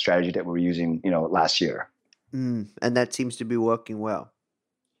strategy that we were using last year. And that seems to be working well.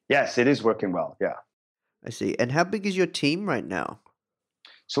 Yes, it is working well. Yeah. I see. And how big is your team right now?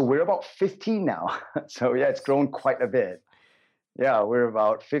 So we're about 15 now. So yeah, it's grown quite a bit. Yeah, we're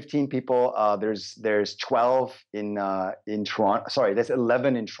about 15 people. There's 12 in Toronto. Sorry, there's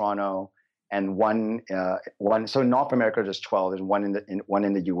 11 in Toronto, and one. So in North America, there's 12. There's one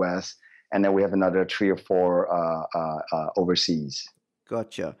in the US, and then we have another 3 or 4 overseas.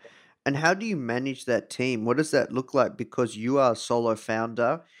 Gotcha. And how do you manage that team? What does that look like? Because you are a solo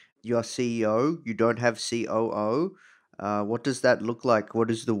founder, you are CEO, you don't have COO. What does that look like? What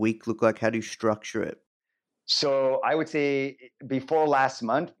does the week look like? How do you structure it? So I would say before last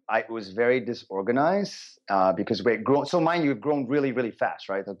month, I was very disorganized because we've grown. So mind you, we've grown really, really fast,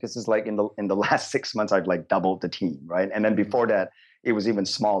 right? Like this is like in the last 6 months, I've like doubled the team, right? And then before that, it was even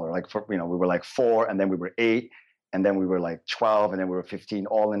smaller. Like we were like 4, and then we were 8, and then we were like 12, and then we were 15,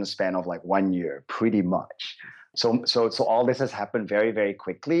 all in the span of like 1 year, pretty much. So all this has happened very, very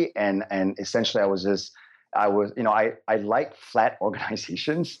quickly, and essentially I like flat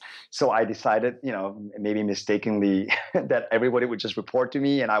organizations. So I decided, maybe mistakenly, that everybody would just report to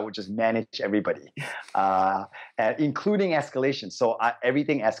me and I would just manage everybody, including escalation. So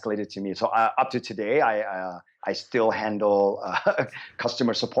everything escalated to me. So up to today, I still handle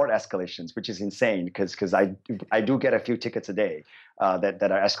customer support escalations, which is insane because I do get a few tickets a day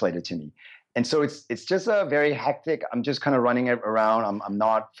that are escalated to me. And so it's just a very hectic. I'm just kind of running it around. I'm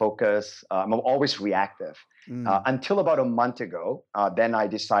not focused. I'm always reactive. Until about a month ago, then I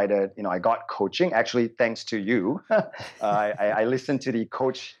decided, I got coaching. Actually, thanks to you, I listened to the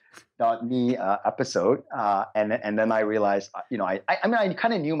Coach.me episode, and then I realized, I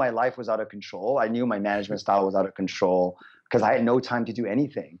kind of knew my life was out of control. I knew my management style was out of control because I had no time to do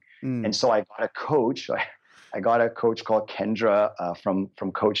anything. And so I got a coach. I got a coach called Kendra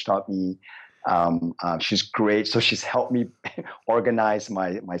from Coach.me. She's great. So she's helped me organize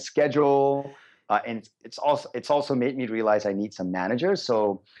my schedule, and it's also made me realize I need some managers.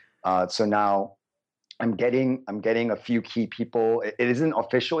 So now I'm getting a few key people. It isn't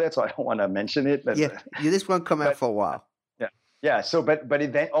official yet, so I don't want to mention it. But, this won't come out for a while. Yeah. So but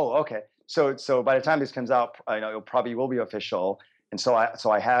then okay. So by the time this comes out, it probably will be official. And so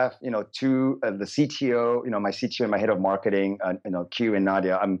I have, two, the CTO, my CTO and my head of marketing, Q and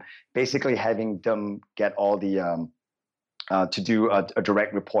Nadia. I'm basically having them get all the, to do a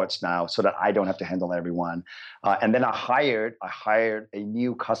direct reports now so that I don't have to handle everyone. And then I hired a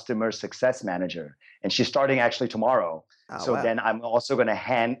new customer success manager, and she's starting actually tomorrow. Then I'm also going to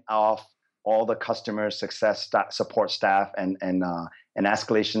hand off all the customer success support staff and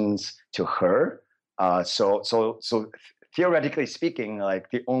escalations to her. So theoretically speaking, like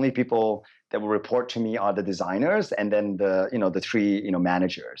the only people that will report to me are the designers, and then the 3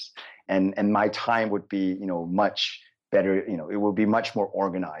 managers, and my time would be much better. It will be much more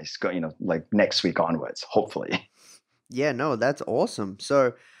organized. Like next week onwards, hopefully. Yeah, no, that's awesome.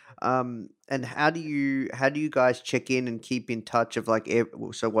 So, and how do you guys check in and keep in touch of like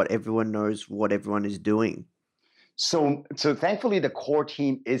so what everyone knows what everyone is doing? So thankfully, the core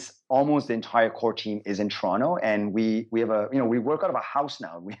team is almost the entire core team is in Toronto, and we have we work out of a house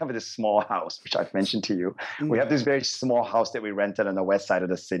now. We have this small house, which I've mentioned to you. We have this very small house that we rented on the west side of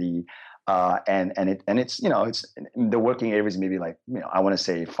the city, and it's it's the working area is maybe like I want to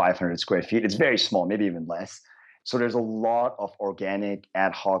say 500 square feet. It's very small, maybe even less. So there's a lot of organic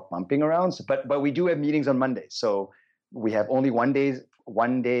ad hoc bumping around. But we do have meetings on Mondays. So we have only one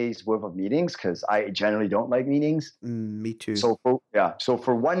day's worth of meetings because I generally don't like meetings. Me too. So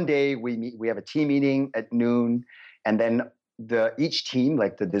for one day we have a team meeting at noon, and then each team,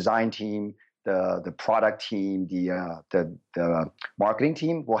 like the design team, the product team, the marketing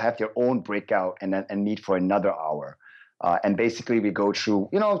team, will have their own breakout and meet for another hour. And basically we go through,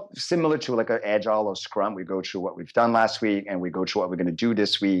 similar to like an Agile or Scrum, we go through what we've done last week and we go through what we're going to do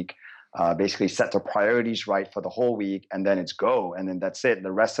this week. Basically set the priorities right for the whole week, and then it's go, and then that's it.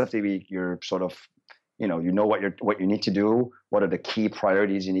 The rest of the week, you're sort of, what you need to do. What are the key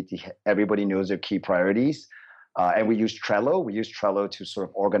priorities you need to? Everybody knows their key priorities, and we use Trello. We use Trello to sort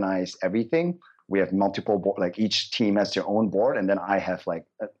of organize everything. We have multiple board, like each team has their own board, and then I have like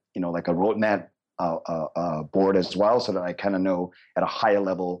like a roadmap board as well, so that I kind of know at a higher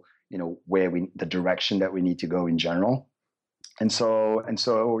level, where the direction that we need to go in general. And so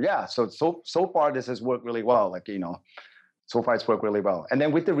yeah, so far this has worked really well. Like, so far it's worked really well. And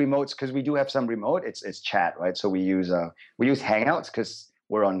then with the remotes, because we do have some remote, it's chat, right? So we use Hangouts because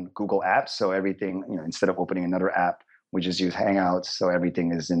we're on Google Apps. So everything, instead of opening another app, we just use Hangouts. So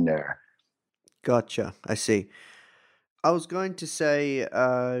everything is in there. Gotcha. I see. I was going to say,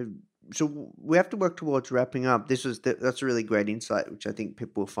 so we have to work towards wrapping up. That's a really great insight, which I think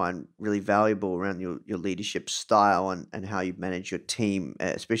people will find really valuable around your leadership style and how you manage your team,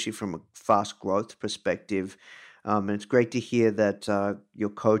 especially from a fast growth perspective. And it's great to hear that your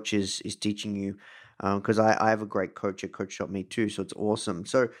coach is teaching you, because I have a great coach at Coach Shop Me too, so it's awesome.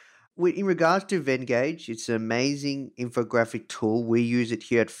 So in regards to Venngage, it's an amazing infographic tool. We use it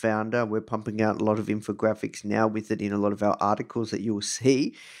here at Founder. We're pumping out a lot of infographics now with it in a lot of our articles that you will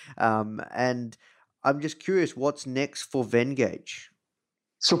see. And I'm just curious, what's next for Venngage?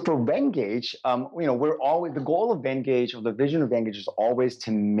 So for Venngage, the goal of Venngage, or the vision of Venngage, is always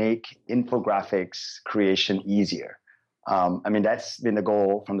to make infographics creation easier. That's been the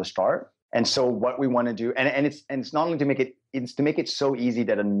goal from the start. And so what we want to do, and it's not only to make it so easy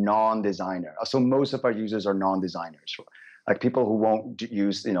that a non-designer. So most of our users are non-designers, like people who won't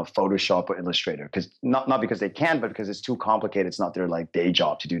use Photoshop or Illustrator, because not because they can, but because it's too complicated. It's not their like day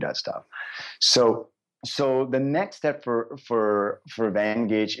job to do that stuff. So the next step for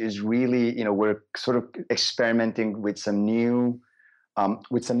Venngage is really, we're sort of experimenting with some new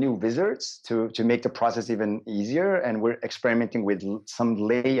wizards to make the process even easier, and we're experimenting with some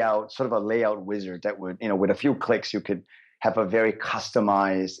layout, sort of a layout wizard that would, with a few clicks, you could have a very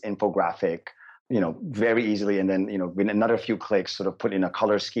customized infographic, very easily, and then with another few clicks, sort of put in a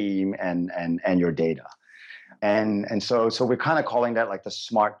color scheme and your data, and so we're kind of calling that like the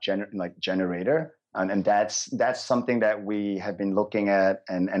smart generator. And that's something that we have been looking at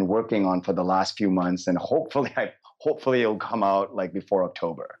and working on for the last few months, and hopefully it'll come out like before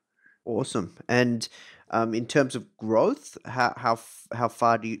October. Awesome. And in terms of growth, how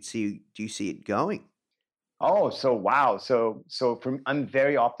far do you see it going? Oh, so wow. So I'm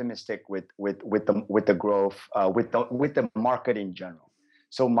very optimistic with the growth, with the market in general.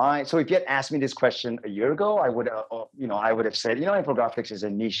 So if you had asked me this question a year ago, I would have said, infographics is a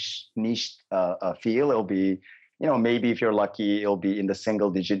niche field. It'll be, maybe if you're lucky, it'll be in the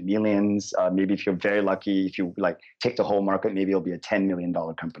single digit millions. Maybe if you're very lucky, if you like take the whole market, maybe it'll be a $10 million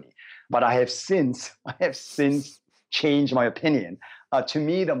company. But I have since changed my opinion. To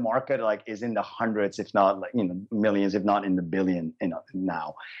me, the market is in the hundreds, if not millions, if not in the billion,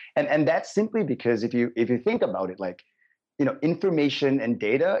 now. And that's simply because if you think about it, information and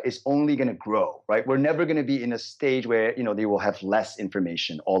data is only going to grow, right? We're never going to be in a stage where, they will have less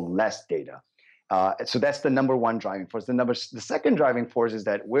information or less data. So that's the number one driving force. The second driving force is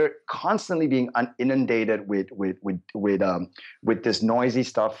that we're constantly being inundated with this noisy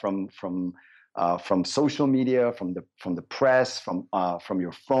stuff from social media, from the press, from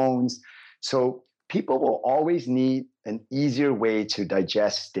your phones. So people will always need an easier way to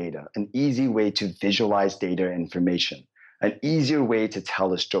digest data, an easy way to visualize data and information, an easier way to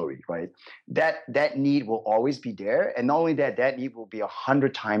tell a story, right? That need will always be there, and not only that need will be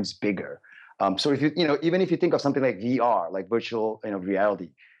 100 times bigger. So if even if you think of something like VR, like virtual reality,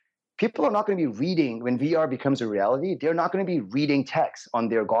 people are not going to be reading when VR becomes a reality. They're not going to be reading text on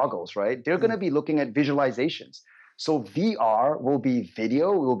their goggles, right? They're going to be looking at visualizations. So VR will be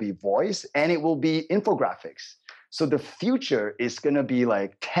video, it will be voice, and it will be infographics. So the future is going to be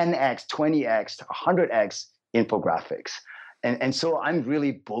like 10x, 20x, 100x infographics. And so I'm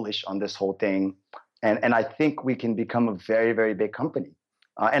really bullish on this whole thing. And I think we can become a very, very big company.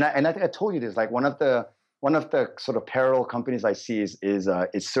 And I think I told you this, like one of the sort of parallel companies I see is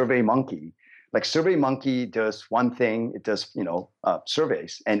SurveyMonkey. Like SurveyMonkey does one thing, it does,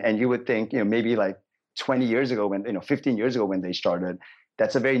 surveys. And you would think, maybe like 20 years ago 15 years ago when they started,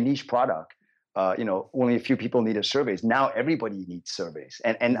 that's a very niche product. Only a few people needed surveys. Now everybody needs surveys.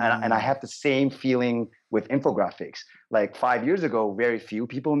 And I have the same feeling with infographics. Like 5 years ago, very few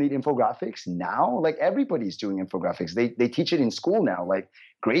people need infographics. Now, like everybody's doing infographics. They teach it in school now. Like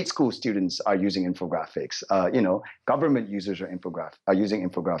grade school students are using infographics. Government users are using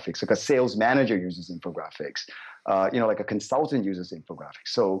infographics. Like a sales manager uses infographics. Like a consultant uses infographics.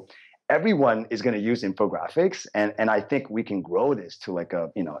 So everyone is going to use infographics, and I think we can grow this to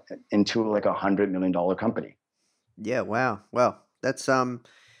into like $100 million company. Yeah, wow. Well, that's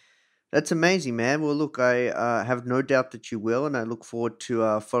amazing, man. Well, look, I have no doubt that you will, and I look forward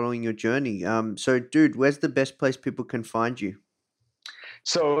to following your journey. So, dude, where's the best place people can find you?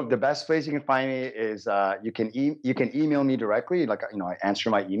 So the best place you can find me is you can email me directly. Like, I answer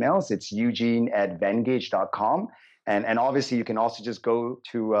my emails. It's Eugene@Venngage.com. And obviously you can also just go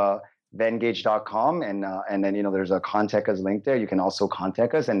to Venngage.com and then there's a contact us link there. You can also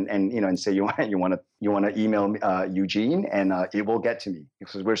contact us and say you want to email Eugene, and it will get to me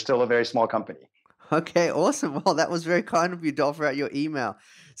because we're still a very small company. Okay, awesome. Well, that was very kind of you to offer out your email.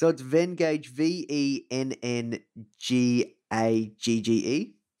 So it's Venngage, Venngagge.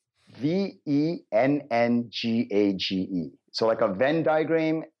 Venngage. So like a Venn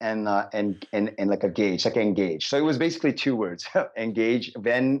diagram and like a gauge, like engage. So it was basically two words: engage,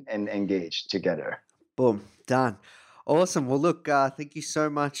 Venn, and engage together. Boom, done. Awesome. Well, look, thank you so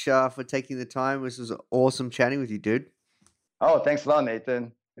much for taking the time. This was awesome chatting with you, dude. Oh, thanks a lot,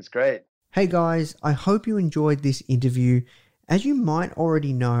 Nathan. It's great. Hey guys, I hope you enjoyed this interview. As you might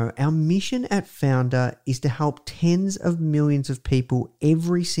already know, our mission at Founder is to help tens of millions of people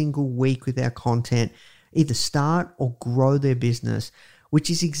every single week with our content, either start or grow their business, which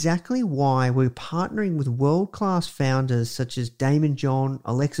is exactly why we're partnering with world-class founders such as Damon John,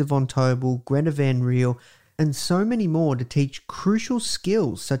 Alexa Von Tobel, Greta Van Riel, and so many more to teach crucial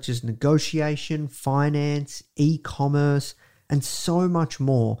skills such as negotiation, finance, e-commerce, and so much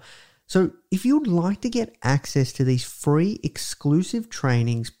more. So if you'd like to get access to these free exclusive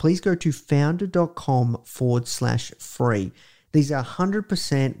trainings, please go to founder.com/free. These are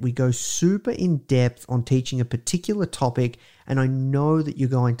 100%. We go super in depth on teaching a particular topic, and I know that you're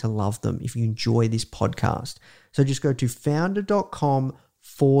going to love them if you enjoy this podcast. So just go to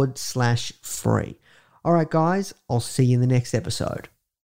founder.com/free. All right, guys, I'll see you in the next episode.